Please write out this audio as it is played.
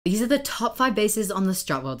These are the top 5 bases on the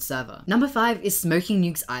Strut World server. Number 5 is Smoking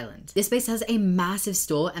Nukes Island. This base has a massive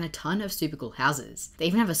store and a ton of super cool houses. They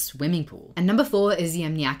even have a swimming pool. And number 4 is the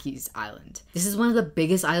Amniakis Island. This is one of the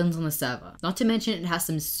biggest islands on the server. Not to mention it has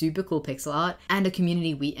some super cool pixel art and a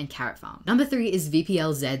community wheat and carrot farm. Number 3 is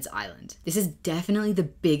VPLZ's Island. This is definitely the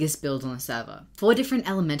biggest build on the server. 4 different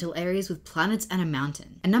elemental areas with planets and a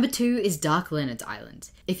mountain. And number 2 is Dark Leonard's Island.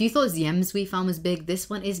 If you thought Ziem's wheat farm was big, this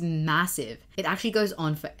one is massive. It actually goes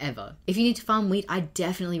on forever. If you need to farm wheat, I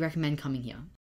definitely recommend coming here.